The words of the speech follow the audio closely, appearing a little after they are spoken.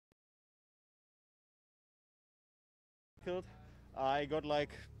difficult. I got like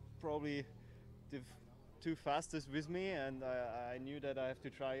probably the two fastest with me, and I knew that I have to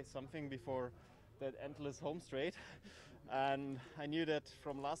try something before that endless home straight. And I knew that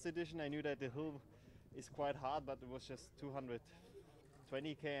from last edition, I knew that the hill is quite hard, but it was just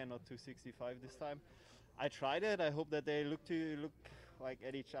 220k and not 265 this time. I tried it. I hope that they look like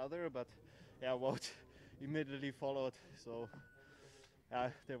at each other, but yeah, Wout immediately followed. So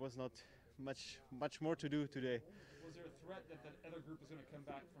there was not much more to do today. Was there a threat that the other group was going to come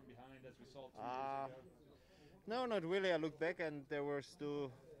back from behind as we saw 2 years ago? No, not really. I looked back and they were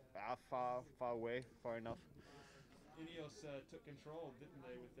still far away, far enough. Ineos took control, didn't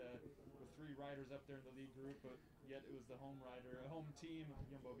they, with 3 riders up there in the lead group, but yet it was the home team,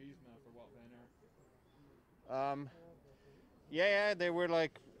 Jumbo-Visma for Wout van Aert. Yeah, they were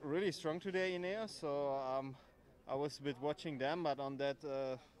like really strong today in Ineos, so I was a bit watching them, but on that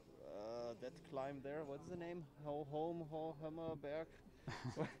climb there, what's the name? Hammerberg.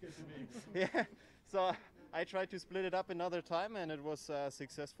 Yeah, so I tried to split it up another time, and it was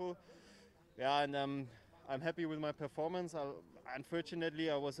successful. Yeah, and I'm happy with my performance. Unfortunately,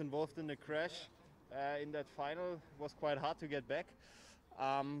 I was involved in a crash in that final. It was quite hard to get back.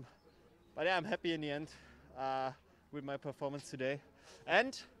 But yeah, I'm happy in the end with my performance today.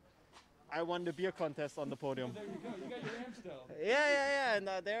 And I won the beer contest on the podium. There you go. You got your Amstel. Yeah, and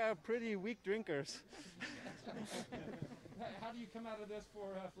they are pretty weak drinkers. How do you come out of this for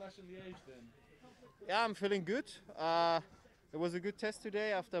Flash and Liège then? Yeah, I'm feeling good. It was a good test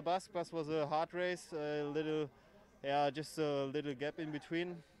today after Basque. Basque was a hard race, just a little gap in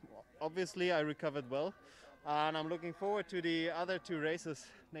between. Obviously, I recovered well, and I'm looking forward to the other 2 races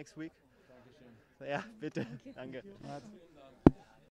next week. Dankeschön. Ja, bitte. Danke.